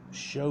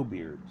show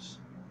beards?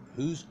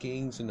 Whose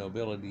kings and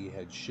nobility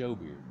had show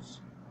beards?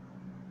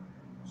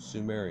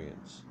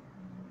 Sumerians.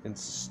 And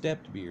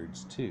stepped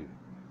beards too,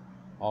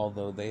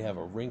 although they have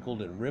a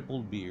wrinkled and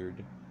rippled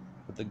beard,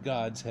 but the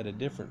gods had a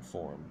different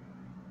form.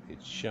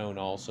 It's shown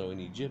also in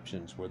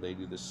Egyptians, where they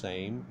do the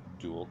same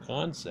dual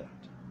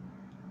concept.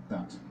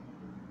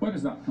 Where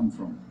does that come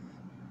from?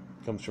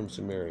 It comes from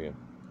Sumeria.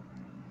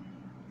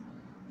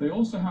 They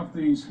also have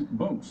these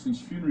boats, these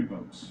funerary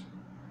boats,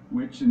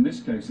 which in this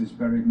case is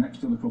buried next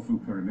to the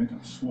Khufu pyramid.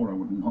 I swore I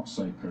would not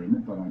say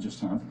pyramid, but I just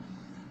have.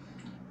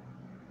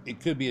 It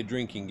could be a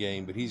drinking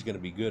game, but he's going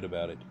to be good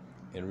about it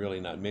and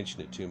really not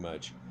mention it too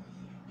much.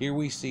 Here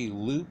we see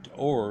looped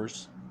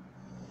oars.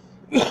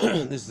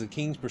 This is the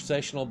king's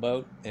processional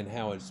boat, and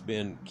how it's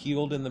been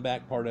keeled in the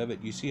back part of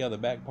it. You see how the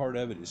back part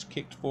of it is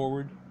kicked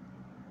forward?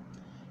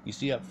 You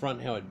see up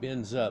front how it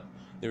bends up.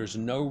 There's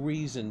no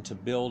reason to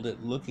build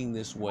it looking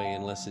this way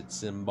unless it's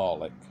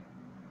symbolic.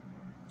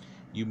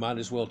 You might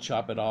as well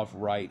chop it off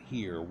right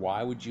here.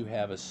 Why would you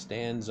have a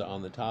stanza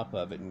on the top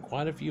of it? And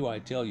quite a few, I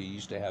tell you,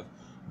 used to have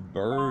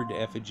bird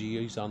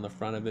effigies on the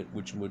front of it,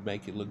 which would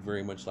make it look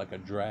very much like a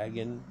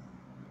dragon.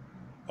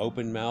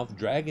 Open mouth,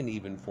 dragon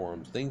even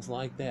forms, things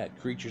like that.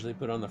 Creatures they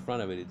put on the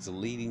front of it, it's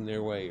leading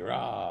their way,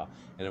 rah!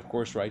 And of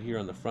course right here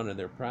on the front of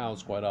their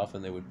prows, quite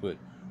often they would put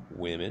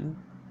women,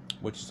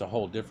 which is a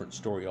whole different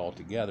story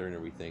altogether and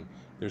everything.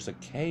 There's a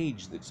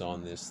cage that's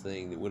on this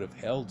thing that would have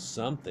held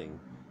something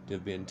to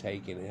have been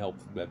taken and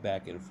helped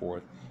back and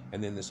forth.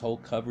 And then this whole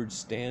covered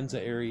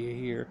stanza area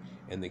here,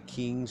 and the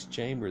king's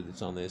chamber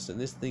that's on this. And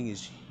this thing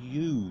is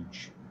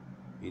huge.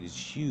 It is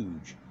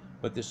huge.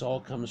 But this all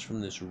comes from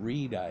this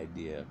reed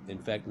idea. In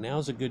fact,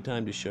 now's a good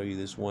time to show you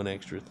this one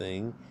extra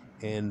thing,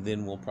 and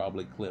then we'll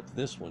probably clip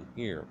this one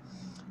here.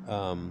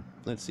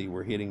 Let's see,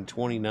 we're hitting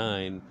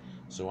 29,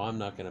 so I'm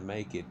not going to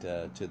make it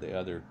to the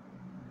other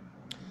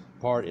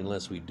part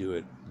unless we do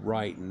it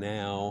right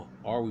now,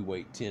 or we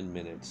wait 10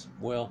 minutes.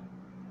 Well,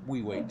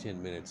 we wait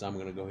 10 minutes. I'm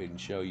going to go ahead and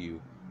show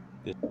you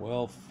this.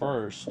 Well,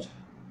 first,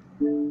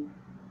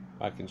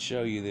 I can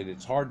show you that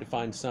it's hard to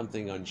find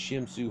something on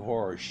Shimsu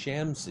Hor or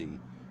Shamsi.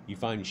 You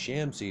find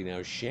Shamsi.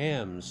 Now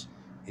Shams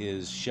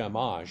is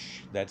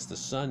Shamash, that's the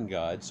sun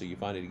god, so you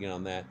find it again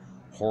on that.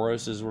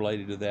 Horus is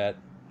related to that,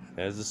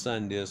 as the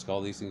sun disk.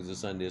 All these things are the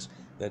sun disk.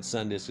 That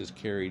sun disk is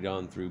carried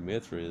on through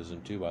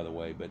Mithraism too, by the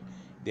way. But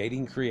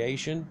dating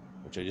creation,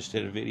 which I just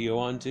did a video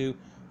on too,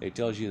 it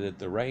tells you that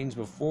the reigns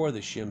before the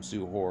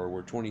Shemsu Hor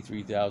were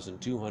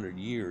 23,200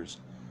 years,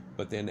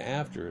 but then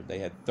after they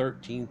had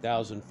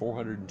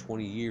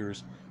 13,420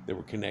 years that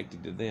were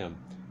connected to them.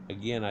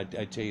 Again, I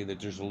tell you that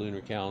there's a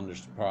lunar calendar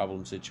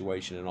problem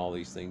situation and all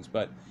these things,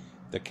 but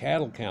the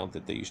cattle count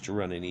that they used to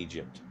run in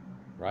Egypt,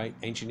 right?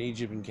 Ancient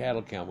Egyptian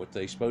cattle count, what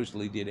they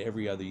supposedly did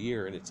every other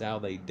year, and it's how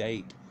they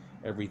date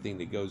everything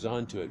that goes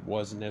on to it.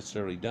 Wasn't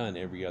necessarily done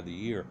every other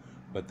year,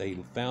 but they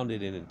found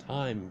it in a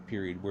time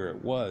period where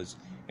it was,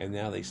 and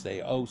now they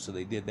say, oh, so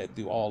they did that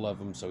through all of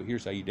them, so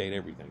here's how you date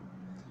everything.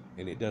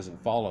 And it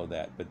doesn't follow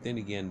that. But then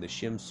again, the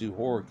Shemsu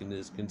Hor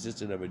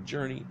consisted of a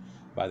journey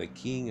by the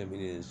king in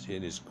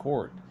his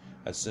court,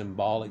 a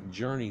symbolic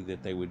journey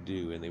that they would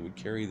do, and they would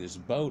carry this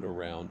boat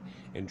around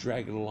and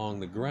drag it along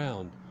the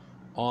ground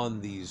on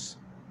these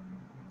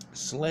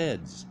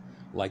sleds,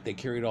 like they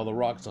carried all the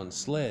rocks on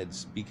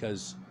sleds,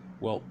 because,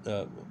 well,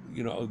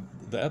 you know,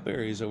 the up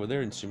areas over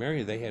there in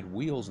Sumeria, they had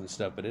wheels and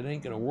stuff, but it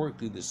ain't going to work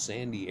through the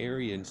sandy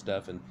area and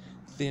stuff and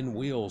thin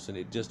wheels, and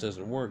it just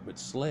doesn't work. But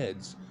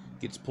sleds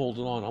gets pulled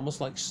along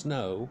almost like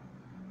snow.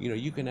 You know,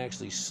 you can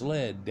actually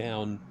sled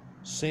down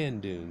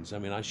sand dunes. I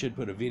mean, I should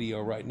put a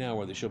video right now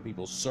where they show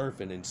people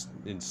surfing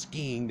and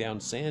skiing down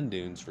sand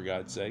dunes, for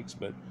God's sakes.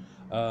 But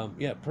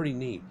yeah, pretty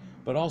neat.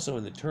 But also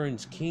in the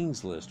Turin's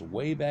Kings list,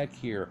 way back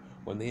here,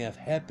 when they have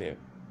Hepe,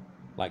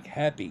 like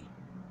happy,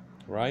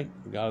 right?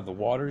 The god of the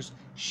waters,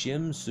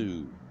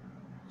 Shemsu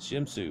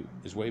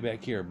is way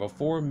back here.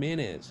 Before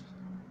Menes,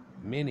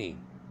 Mini,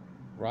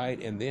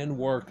 right? And then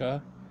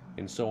Worka,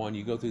 and so on.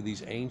 You go through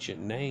these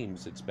ancient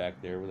names that's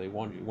back there where they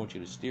want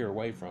you to steer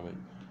away from it.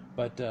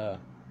 But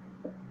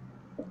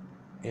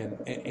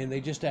and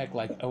they just act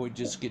like, oh, it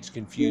just gets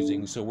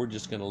confusing, so we're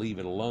just going to leave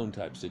it alone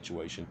type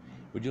situation.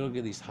 Would you look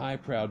at these high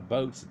proud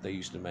boats that they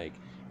used to make,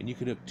 and you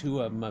could hook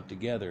two of them up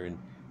together, and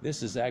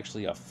this is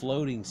actually a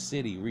floating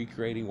city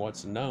recreating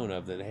what's known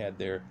of that they had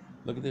there.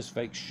 Look at this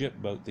fake ship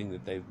boat thing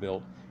that they've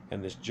built,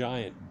 and this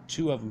giant,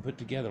 two of them put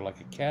together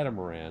like a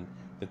catamaran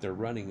that they're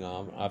running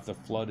on off the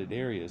flooded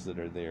areas that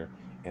are there,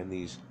 and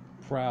these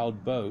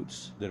proud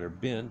boats that are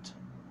bent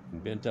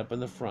up in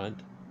the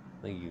front.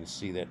 I think you can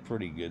see that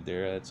pretty good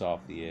there. That's off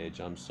the edge,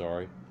 I'm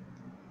sorry.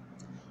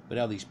 But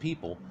how these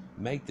people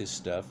make this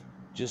stuff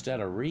just out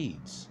of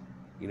reeds,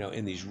 you know,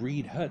 in these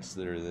reed huts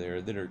that are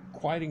there that are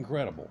quite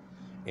incredible.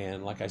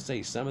 And like I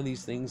say, some of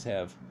these things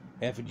have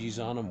effigies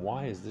on them.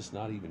 Why is this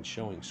not even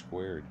showing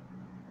squared?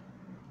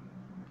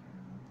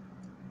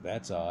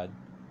 That's odd.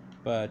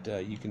 But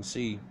you can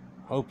see,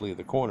 hopefully,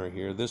 the corner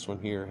here, this one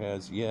here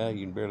has, yeah,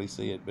 you can barely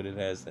see it, but it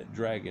has that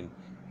dragon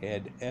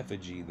head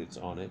effigy that's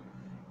on it.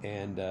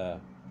 And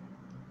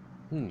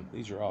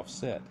these are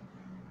offset.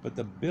 But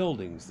the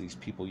buildings these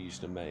people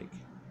used to make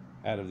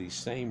out of these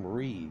same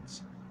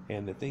reeds,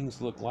 and the things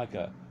look like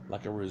a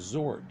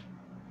resort.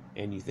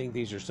 And you think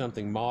these are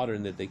something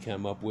modern that they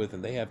come up with,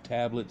 and they have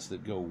tablets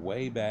that go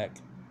way back,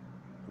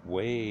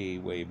 way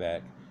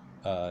back,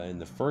 in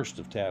the first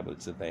of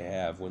tablets that they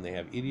have, when they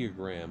have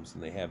ideograms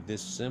and they have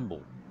this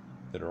symbol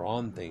that are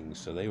on things.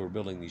 So they were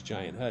building these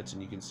giant huts,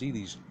 and you can see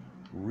these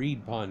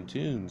reed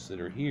pontoons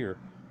that are here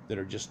that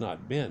are just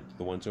not bent.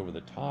 The ones over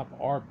the top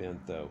are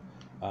bent though.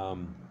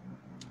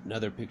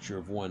 Another picture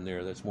of one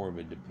there that's more of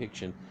a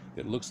depiction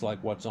that looks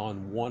like what's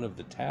on one of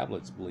the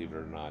tablets, believe it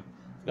or not.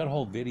 I've got a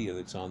whole video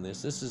that's on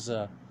this. This is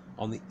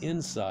on the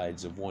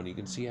insides of one. You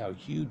can see how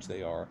huge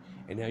they are,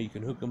 and how you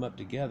can hook them up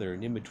together,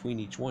 and in between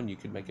each one you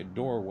can make a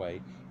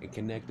doorway and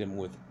connect them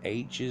with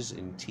H's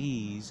and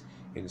T's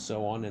and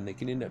so on, and they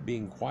can end up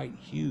being quite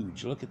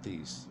huge. Look at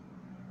these.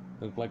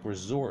 They look like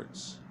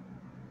resorts,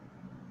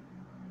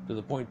 to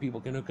the point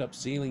people can hook up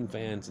ceiling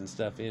fans and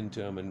stuff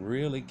into them and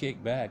really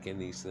kick back in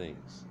these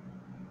things.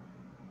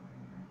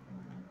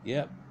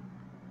 Yep,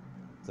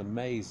 it's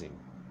amazing.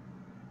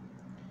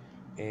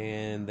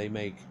 And they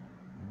make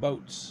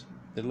boats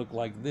that look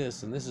like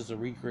this, and this is a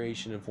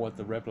recreation of what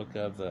the replica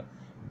of the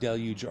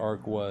deluge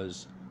ark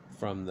was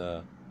from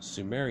the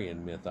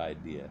Sumerian myth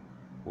idea,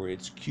 where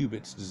its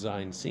cubits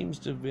design seems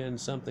to have been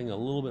something a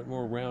little bit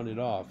more rounded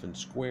off and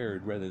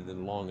squared rather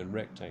than long and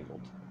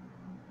rectangled.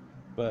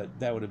 But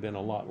that would have been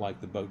a lot like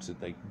the boats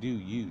that they do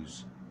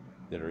use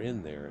that are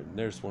in there. And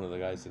there's one of the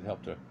guys that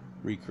helped to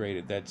recreate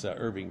it. That's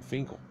Irving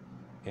Finkel,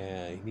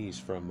 and he's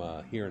from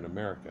here in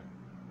America.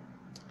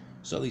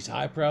 So these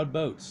high proud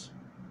boats,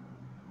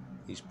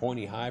 these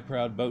pointy high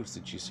proud boats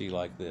that you see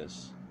like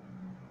this,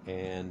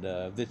 and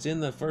that's in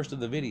the first of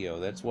the video.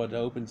 That's what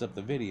opens up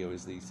the video,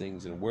 is these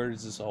things. And where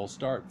does this all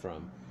start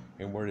from,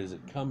 and where does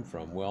it come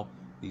from? Well,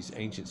 these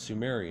ancient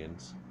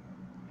Sumerians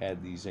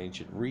had these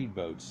ancient reed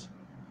boats,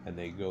 and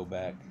they go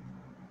back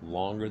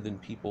longer than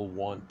people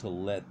want to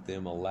let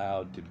them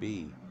allowed to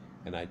be.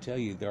 And I tell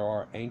you, there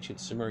are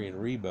ancient Sumerian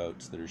reed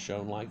boats that are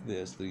shown like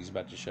this. He's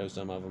about to show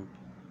some of them,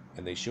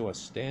 and they show a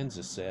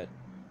stanza set,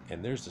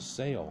 and there's a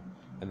sail,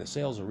 and the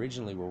sails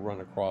originally were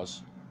run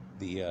across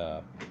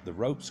the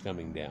ropes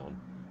coming down,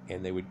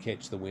 and they would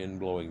catch the wind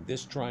blowing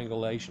this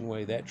triangulation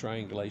way, that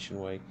triangulation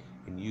way,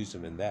 and use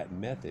them in that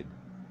method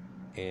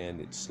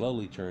and it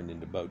slowly turned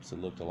into boats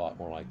that looked a lot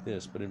more like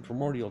this. But in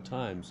primordial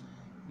times,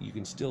 you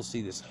can still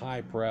see this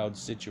high proud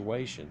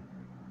situation,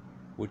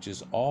 which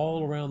is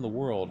all around the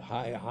world,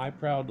 high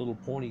proud little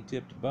pointy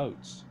tipped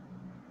boats,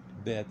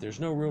 that there's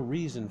no real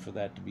reason for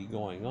that to be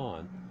going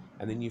on.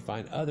 And then you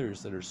find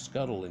others that are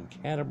scuttle and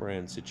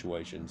catamaran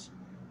situations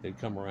that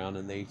come around,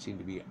 and they seem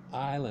to be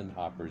island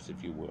hoppers,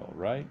 if you will,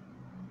 right?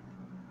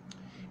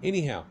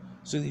 Anyhow,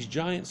 so these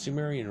giant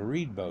Sumerian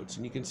reed boats,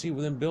 and you can see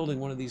with them building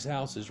one of these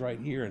houses right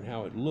here and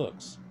how it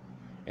looks,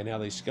 and how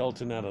they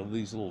skeleton out of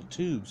these little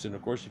tubes. And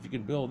of course, if you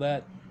can build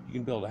that, you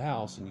can build a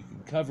house, and you can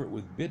cover it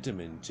with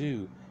bitumen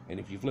too. And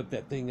if you flip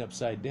that thing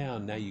upside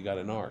down, now you got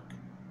an ark.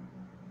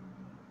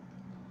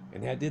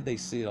 And how did they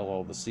seal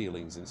all the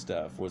ceilings and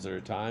stuff? Was there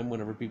a time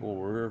whenever people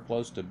were real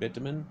close to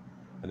bitumen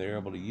and they were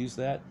able to use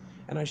that?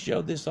 And I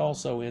showed this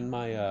also in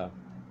my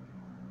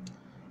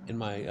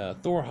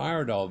Thor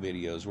Heyerdahl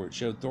videos, where it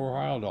showed Thor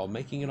Heyerdahl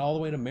making it all the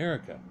way to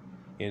America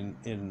in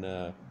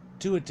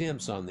 2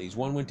 attempts on these.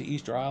 One went to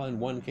Easter Island,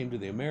 one came to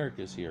the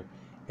Americas here.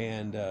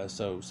 And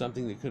so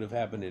something that could have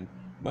happened in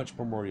much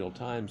primordial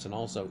times. And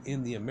also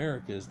in the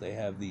Americas, they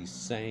have these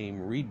same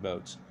reed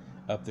boats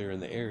up there in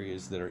the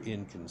areas that are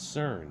in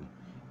concern.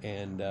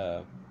 And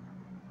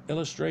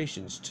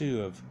illustrations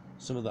too of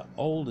some of the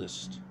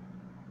oldest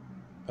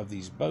of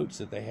these boats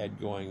that they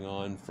had going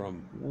on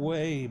from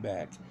way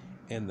back,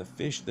 and the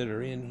fish that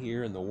are in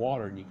here in the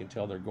water, and you can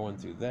tell they're going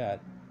through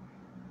that.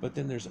 But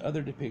then there's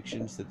other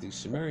depictions that the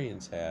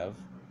Sumerians have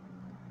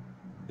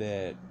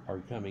that are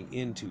coming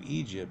into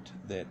Egypt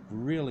that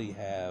really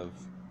have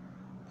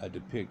a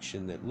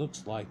depiction that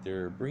looks like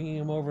they're bringing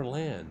them over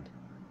land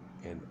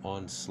and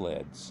on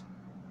sleds.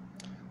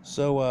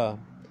 So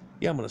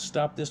yeah, I'm going to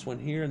stop this one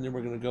here, and then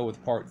we're going to go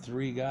with part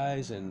 3,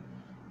 guys. And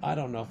I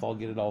don't know if I'll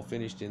get it all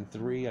finished in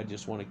 3. I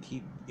just want to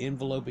keep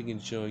enveloping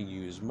and showing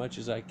you as much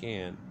as I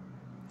can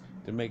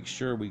to make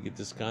sure we get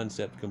this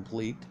concept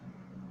complete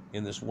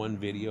in this one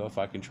video, if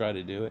I can try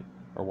to do it,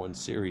 or one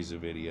series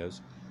of videos.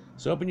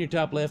 So up in your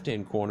top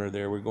left-hand corner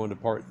there, we're going to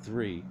part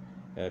 3.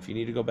 If you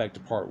need to go back to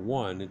part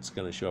 1, it's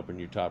going to show up in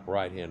your top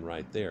right-hand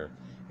right there.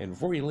 And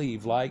before you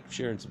leave, like,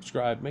 share, and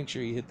subscribe. Make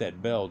sure you hit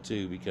that bell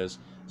too, because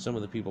some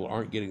of the people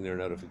aren't getting their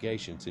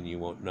notifications and you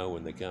won't know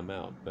when they come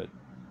out. But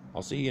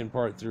I'll see you in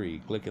part 3.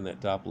 Click in that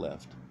top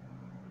left.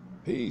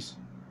 Peace.